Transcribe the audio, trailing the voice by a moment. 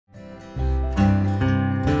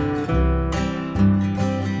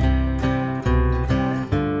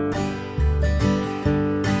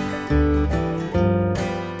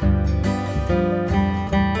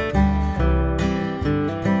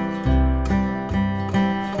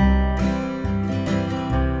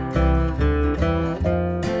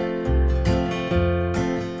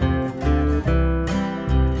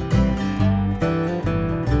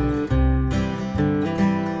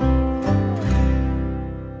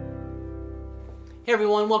Hey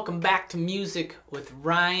everyone, welcome back to Music with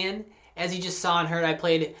Ryan. As you just saw and heard, I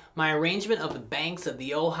played my arrangement of the Banks of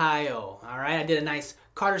the Ohio. Alright, I did a nice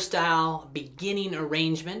Carter style beginning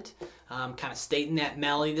arrangement, kind of stating that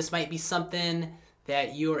melody. This might be something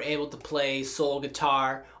that you are able to play soul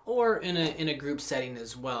guitar or in a group setting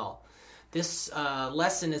as well. This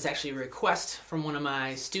lesson is actually a request from one of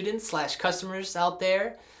my students / customers out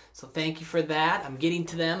there. So thank you for that. I'm getting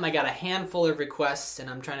to them. I got a handful of requests and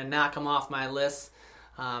I'm trying to knock them off my list.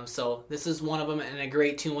 So this is one of them, and a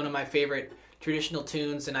great tune, one of my favorite traditional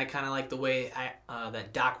tunes, and I kind of like the way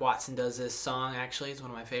that Doc Watson does this song. Actually, it's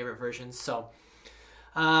one of my favorite versions. So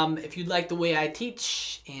if you'd like the way I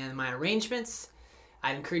teach and my arrangements,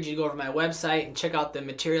 I'd encourage you to go over to my website and check out the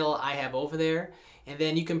material I have over there. And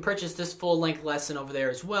then you can purchase this full-length lesson over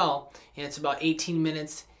there as well, and it's about 18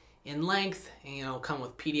 minutes in length, and come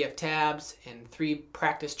with PDF tabs and 3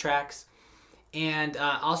 practice tracks, and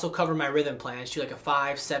also cover my rhythm plan. I just do like a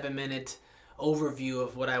 5-7 minute overview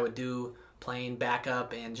of what I would do playing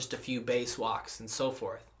backup and just a few bass walks and so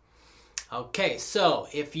forth. Okay, so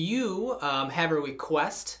if you have a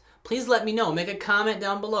request, please let me know. Make a comment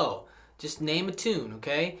down below. Just name a tune,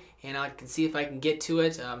 okay? And I can see if I can get to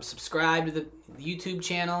it. Subscribe to the YouTube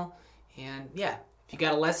channel, and yeah. If you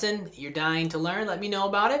got a lesson you're dying to learn, let me know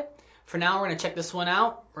about it. For now, we're going to check this one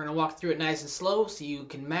out. We're going to walk through it nice and slow so you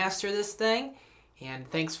can master this thing. And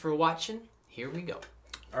thanks for watching. Here we go.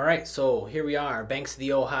 All right, so here we are, Banks of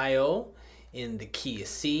the Ohio in the key of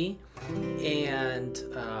C. And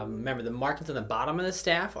remember, the markings on the bottom of the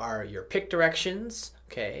staff are your pick directions.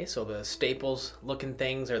 Okay, so the staples looking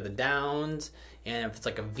things are the downs. And if it's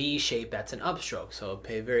like a V shape, that's an upstroke. So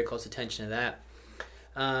pay very close attention to that.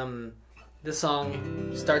 This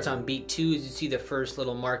song starts on beat 2. As you see the first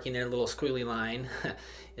little marking there, little squiggly line,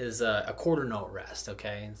 is a quarter note rest,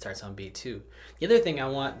 okay? It starts on beat 2. The other thing I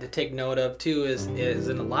want to take note of, too, is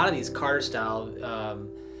in a lot of these Carter style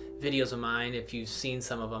videos of mine, if you've seen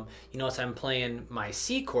some of them, you notice I'm playing my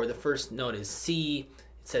C chord. The first note is C.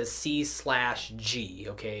 It says C/G,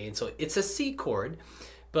 okay? And so it's a C chord,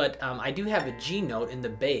 but I do have a G note in the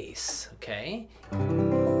bass, okay?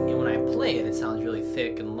 And when I play it, it sounds really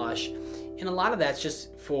thick and lush. And a lot of that's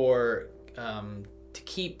just for to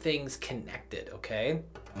keep things connected, okay?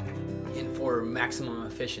 And for maximum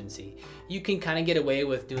efficiency. You can kind of get away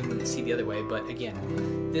with doing the C the other way, but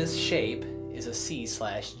again, this shape is a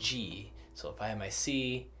C/G. So if I have my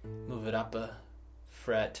C, move it up a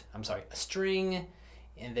string,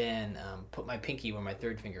 and then put my pinky where my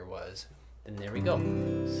third finger was, then there we go,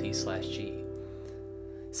 C/G.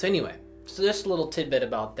 So anyway, so just a little tidbit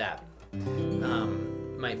about that.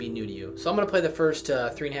 Might be new to you. So I'm going to play the first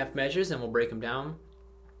 3.5 measures and we'll break them down.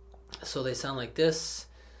 So they sound like this.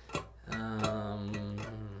 1.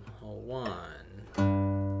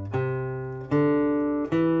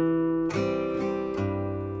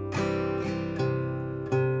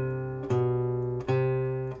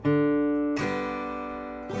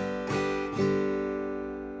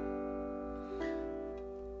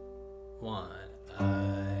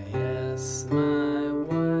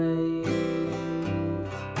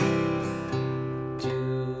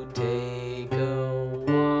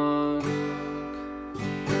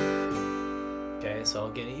 So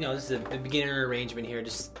again, this is a beginner arrangement here,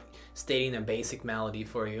 just stating a basic melody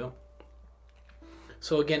for you.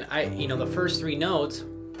 So again, the first 3 notes,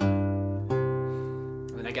 and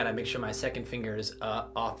then I gotta make sure my second finger is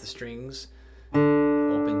off the strings.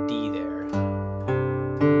 Open D there.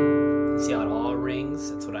 See how it all rings?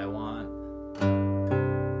 That's what I want.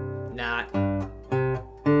 Not. I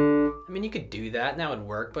mean, you could do that, and that would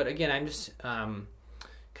work. But again, I'm just kind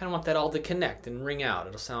of want that all to connect and ring out.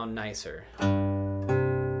 It'll sound nicer.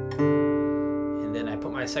 Then I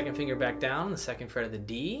put my second finger back down, the second fret of the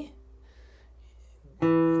D.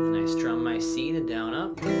 Then I strum my C to down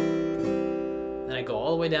up. Then I go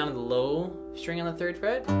all the way down to the low string on the 3rd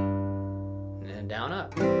fret, and then down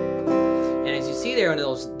up. And as you see there on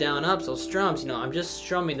those down ups, those strums, I'm just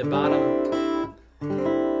strumming the bottom.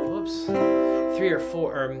 Whoops.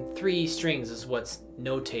 3 strings is what's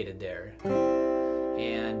notated there.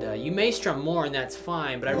 And you may strum more, and that's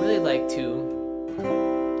fine, but I really like to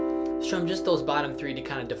strum just those bottom 3 to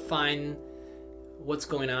kind of define what's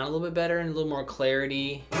going on a little bit better and a little more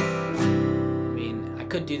clarity. I mean, I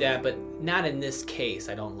could do that, but not in this case.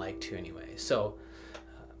 I don't like to anyway. So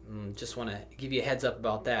just want to give you a heads up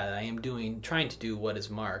about that. I am trying to do what is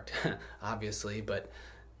marked, obviously, but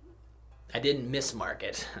I didn't mismark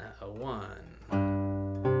it. 1.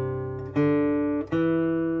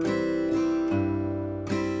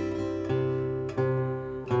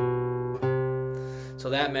 So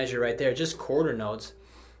that measure right there, just quarter notes.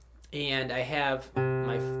 and I have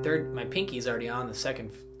my pinky's already on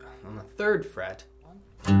the third fret,